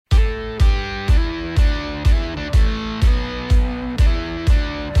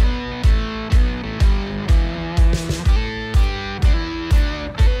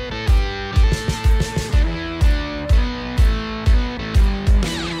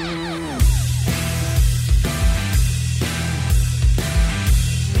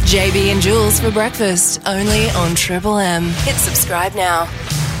JB and Jules for breakfast, only on Triple M. Hit subscribe now.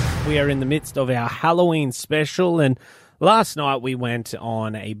 We are in the midst of our Halloween special, and last night we went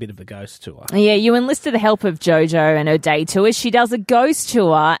on a bit of a ghost tour. Yeah, you enlisted the help of JoJo and her day tours. She does a ghost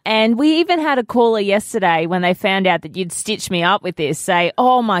tour, and we even had a caller yesterday when they found out that you'd stitched me up with this, say,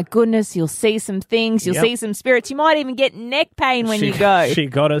 oh my goodness, you'll see some things, you'll see some spirits, you might even get neck pain when you go. She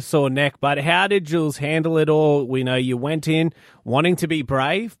got a sore neck, but how did Jules handle it all? We know you went in wanting to be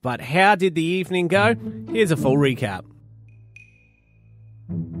brave, but how did the evening go? Here's a full recap.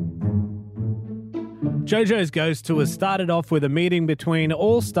 JoJo's Ghost Tour started off with a meeting between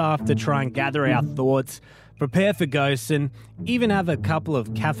all staff to try and gather our thoughts, prepare for ghosts, and even have a couple of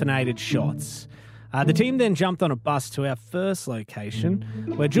caffeinated shots. The team then jumped on a bus to our first location,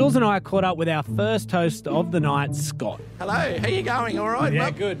 where Jules and I caught up with our first host of the night, Scott. Hello, how you going? All right? Yeah,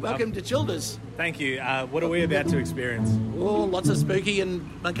 good. Welcome to Childers. Thank you. What are we about to experience? Oh, lots of spooky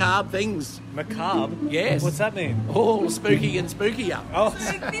and macabre things. Macabre? Yes. What's that mean? Oh, spooky and spookier. Oh,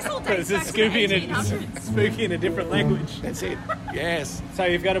 This all is it spooky in a different language? That's it. Yes. So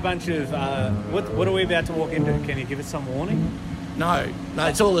you've got a bunch of... what are we about to walk into? Can you give us some warning? No,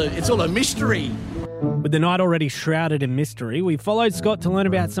 it's all a mystery. With the night already shrouded in mystery, we followed Scott to learn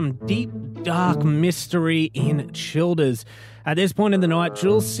about some deep, dark mystery in Childers. At this point in the night,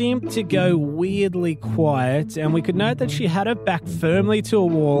 Jules seemed to go weirdly quiet, and we could note that she had her back firmly to a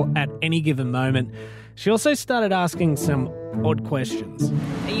wall at any given moment. She also started asking some odd questions.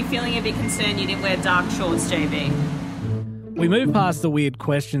 Are you feeling a bit concerned you didn't wear dark shorts, JB? We moved past the weird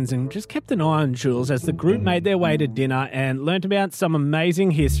questions and just kept an eye on Jules as the group made their way to dinner and learnt about some amazing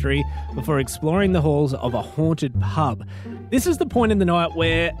history before exploring the halls of a haunted pub. This is the point in the night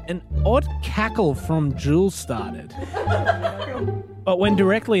where an odd cackle from Jules started. But when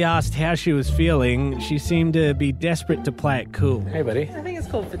directly asked how she was feeling, she seemed to be desperate to play it cool. Hey, buddy. I think it's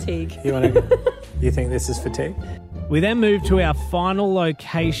called fatigue. You think this is fatigue? We then moved to our final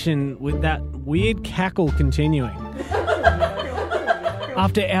location with that weird cackle continuing.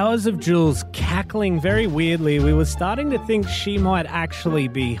 After hours of Jules cackling very weirdly, we were starting to think she might actually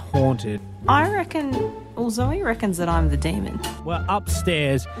be haunted. Zoe reckons that I'm the demon. We're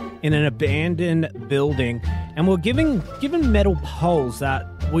upstairs in an abandoned building, and we're given metal poles that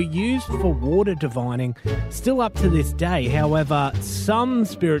were used for water divining still up to this day. However, some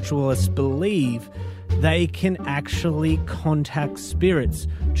spiritualists believe they can actually contact spirits.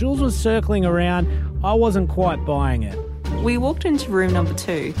 Jules was circling around. I wasn't quite buying it. We walked into room number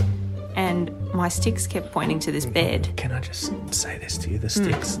 2 and my sticks kept pointing to this bed. Can I just say this to you? The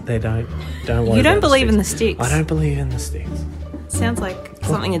sticks, they don't worry. You don't about believe the in the sticks? I don't believe in the sticks. Sounds like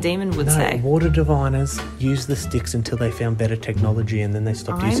something a demon would say. Water diviners use the sticks until they found better technology and then they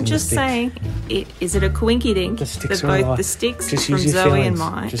stopped using I'm the just sticks. saying, is it a coinky-dink The sticks that are both alive. the sticks Just from use your Zoe feelings. and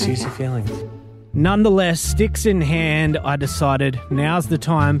mine? Just use your feelings. Nonetheless, sticks in hand, I decided now's the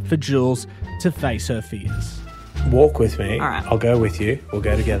time for Jules to face her fears. Walk with me. All right. I'll go with you. We'll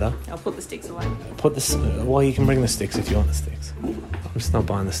go together. I'll put the sticks away. Well, you can bring the sticks if you want the sticks. I'm just not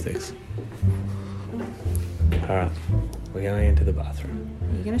buying the sticks. All right. We're going into the bathroom.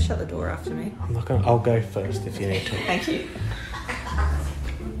 Are you going to shut the door after me? I'll go first if you need to. Thank you.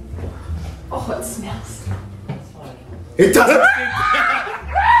 Oh, it smells. It doesn't.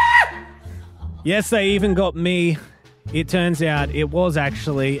 Yes, they even got me. It turns out it was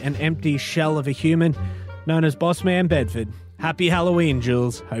actually an empty shell of a human known as Bossman Bedford. Happy Halloween,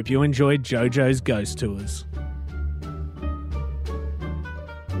 Jules. Hope you enjoyed JoJo's Ghost Tours.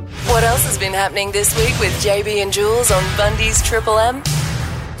 What else has been happening this week with JB and Jules on Bundy's Triple M?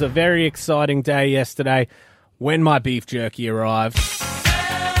 It was a very exciting day yesterday when my beef jerky arrived.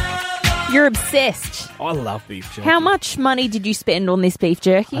 You're obsessed. I love beef jerky. How much money did you spend on this beef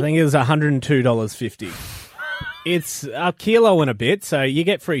jerky? I think it was $102.50. It's a kilo and a bit, so you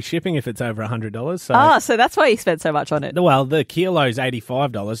get free shipping if it's over $100. So that's why you spent so much on it. Well, the kilo's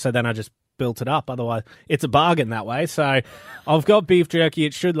 $85, so then I just built it up. Otherwise, it's a bargain that way. So I've got beef jerky.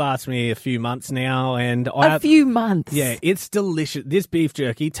 It should last me a few months now. And A few months? Yeah, it's delicious. This beef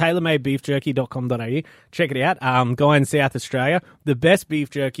jerky, tailormadebeefjerky.com.au. Check it out. Guy in South Australia. The best beef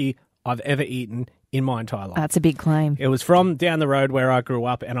jerky I've ever eaten in my entire life. That's a big claim. It was from down the road where I grew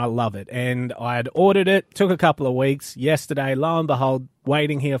up, and I love it. And I had ordered it, took a couple of weeks. Yesterday, lo and behold,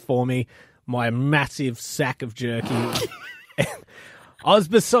 waiting here for me, my massive sack of jerky. I was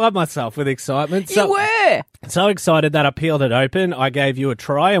beside myself with excitement. You were! So excited that I peeled it open. I gave you a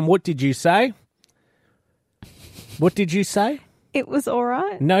try, and what did you say? What did you say? It was all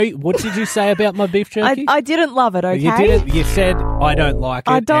right. No, what did you say about my beef jerky? I didn't love it, okay? You didn't. You said, I don't like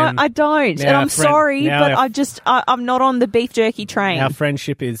it. I don't. And now I'm sorry, now but I'm not on the beef jerky train. Our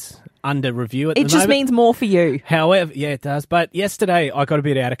friendship is under review at the It moment. just means more for you. However, yeah, it does. But yesterday I got a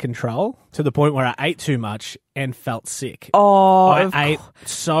bit out of control to the point where I ate too much and felt sick. Oh, I ate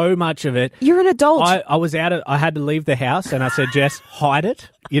so much of it. You're an adult. I was I had to leave the house and I said, Jess, hide it.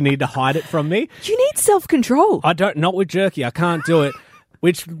 You need to hide it from me. You need self-control. Not with jerky. I can't do it.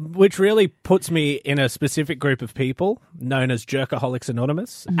 Which really puts me in a specific group of people known as Jerkaholics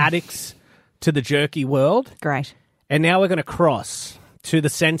Anonymous, addicts to the jerky world. Great. And now we're going to cross to the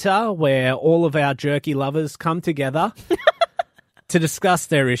centre where all of our jerky lovers come together to discuss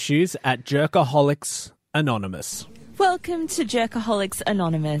their issues at Jerkaholics Anonymous. Welcome to Jerkaholics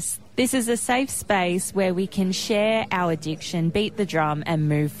Anonymous. This is a safe space where we can share our addiction, beat the drum and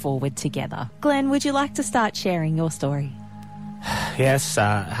move forward together. Glenn, would you like to start sharing your story? Yes,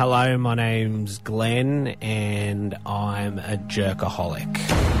 hello, my name's Glenn and I'm a jerkaholic.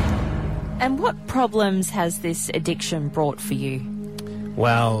 And what problems has this addiction brought for you?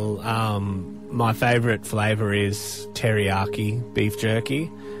 Well, my favourite flavour is teriyaki beef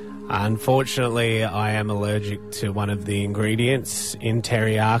jerky. Unfortunately, I am allergic to one of the ingredients in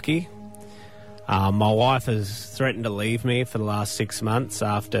teriyaki. My wife has threatened to leave me for the last 6 months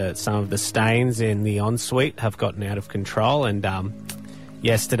after some of the stains in the ensuite have gotten out of control, and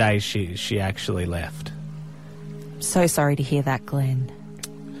yesterday she actually left. So sorry to hear that, Glenn.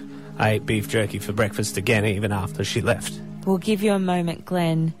 I ate beef jerky for breakfast again even after she left. We'll give you a moment,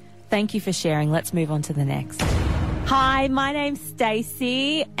 Glenn. Thank you for sharing. Let's move on to the next. Hi, my name's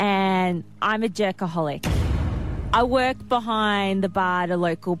Stacey and I'm a jerkaholic. I work behind the bar at a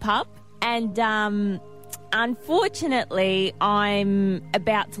local pub and unfortunately I'm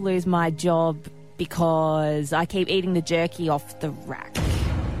about to lose my job because I keep eating the jerky off the rack.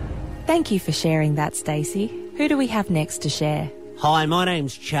 Thank you for sharing that, Stacey. Who do we have next to share? Hi, my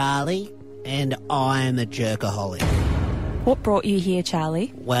name's Charlie, and I'm a jerkaholic. What brought you here,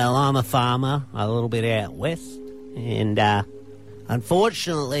 Charlie? Well, I'm a farmer, a little bit out west, and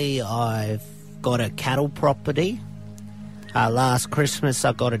unfortunately I've got a cattle property. Last Christmas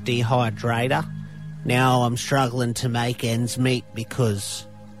I got a dehydrator. Now I'm struggling to make ends meet because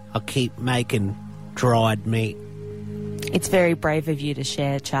I keep making dried meat. It's very brave of you to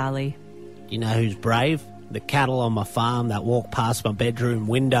share, Charlie. You know who's brave? The cattle on my farm that walk past my bedroom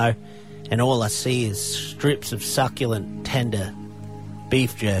window and all I see is strips of succulent, tender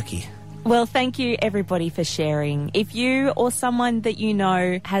beef jerky. Well, thank you everybody for sharing. If you or someone that you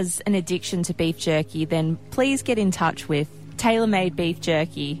know has an addiction to beef jerky, then please get in touch with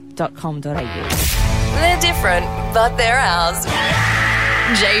tailormadebeefjerky.com.au. They're different, but they're ours.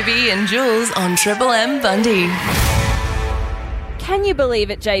 JB and Jules on Triple M Bundy. Can you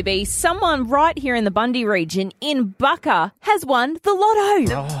believe it, JB? Someone right here in the Bundy region, in Bucka, has won the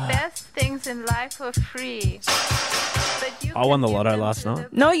lotto. Best things in life are free. But you I won the lotto last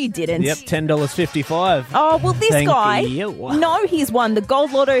night. No, you didn't. Yep, $10.55. Oh, well, this Thank guy, you. no, he's won the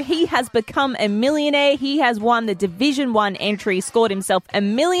gold lotto. He has become a millionaire. He has won the Division 1 entry, scored himself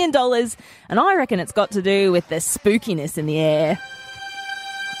 $1 million, and I reckon it's got to do with the spookiness in the air.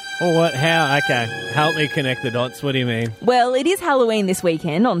 Oh, what? How? Okay. Help me connect the dots. What do you mean? Well, it is Halloween this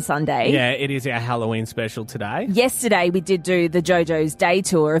weekend on Sunday. Yeah, it is our Halloween special today. Yesterday we did do the JoJo's Day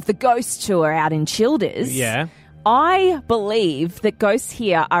Tour of the Ghost Tour out in Childers. Yeah. I believe that ghosts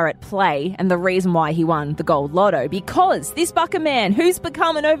here are at play and the reason why he won the gold lotto, because this Bucka man who's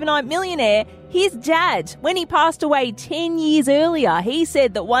become an overnight millionaire, his dad, when he passed away 10 years earlier, he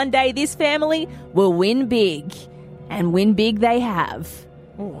said that one day this family will win big. And win big they have.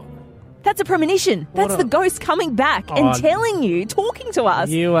 Oh. That's a premonition. That's the ghost coming back and telling you, talking to us.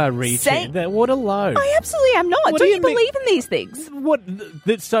 You are reaching. What a load. I absolutely am not. What Don't do you you mean? believe in these things? What?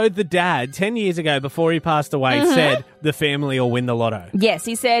 So the dad, 10 years ago, before he passed away, said the family will win the lotto. Yes,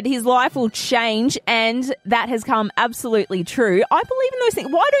 he said his life will change, and that has come absolutely true. I believe in those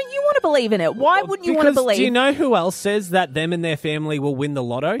things. Why don't you want to believe in it? Why wouldn't you want to Because believe? Do you know who else says that them and their family will win the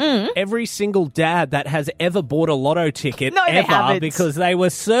lotto? Every single dad that has ever bought a lotto ticket No, they ever, haven't. because they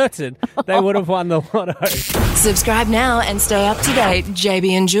were certain they would have won the lotto. Subscribe now and stay up to date.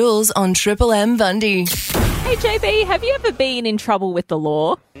 JB and Jules on Triple M Bundy. Hey, JB, have you ever been in trouble with the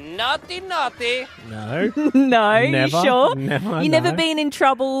law? Naughty. No. No, Never. you sure? Never, You never no. been in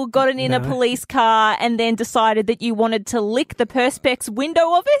trouble, gotten in a No. police car, and then decided that you wanted to lick the Perspex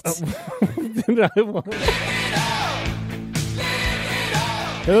window of it? No.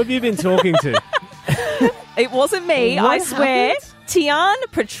 Who have you been talking to? It wasn't me, What I swear. happened? Tian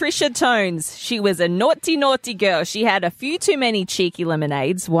Patricia Tones. She was a naughty, naughty girl. She had a few too many cheeky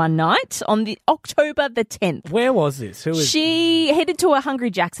lemonades one night on the October the 10th. Where was this? Who was? She headed to a Hungry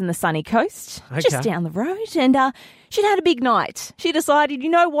Jack's in the sunny coast, Okay. just down the road, and she'd had a big night. She decided, you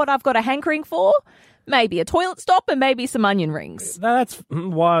know what I've got a hankering for? Maybe a toilet stop and maybe some onion rings. That's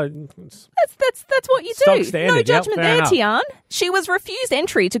why. That's what you Stock do. standard, No yep, judgment fair there, enough. Tian. She was refused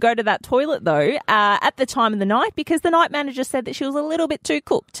entry to go to that toilet, though, at the time of the night because the night manager said that she was a little bit too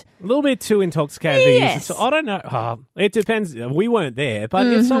cooked. A little bit too intoxicated. to use Yes. it. So I don't know. It depends. We weren't there, but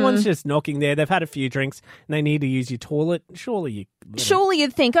if someone's just knocking there, they've had a few drinks and they need to use your toilet, surely you. Surely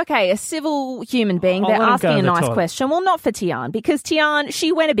you'd think, okay, a civil human being, I'll they're let 'em go asking to a the nice toilet. question. Well, not for Tian, because Tian,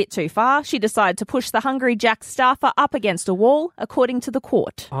 she went a bit too far. She decided to push the Hungry Jack staffer up against a wall, according to the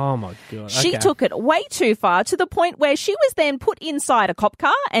court. Oh my god! She Okay. took it way too far to the point where she was then put inside a cop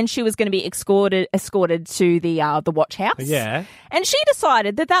car and she was going to be escorted to the watch house. Yeah. And she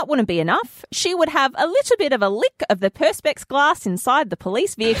decided that that wouldn't be enough. She would have a little bit of a lick of the Perspex glass inside the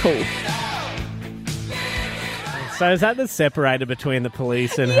police vehicle. So is that the separator between the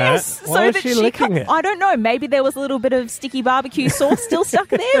police and Yes, her? Why was she licking it? I don't know. Maybe there was a little bit of sticky barbecue sauce still stuck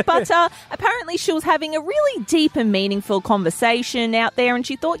there, but apparently she was having a really deep and meaningful conversation out there, and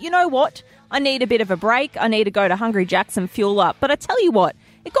she thought, you know what? I need a bit of a break. I need to go to Hungry Jack's and fuel up. But I tell you what,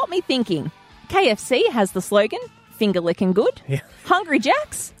 it got me thinking. KFC has the slogan, finger licking good. Yeah. Hungry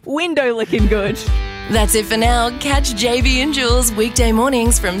Jack's, window licking good. That's it for now. Catch JB and Jules weekday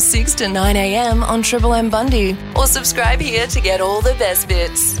mornings from 6 to 9 a.m. on Triple M Bundy. Or subscribe here to get all the best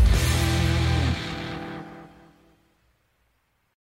bits.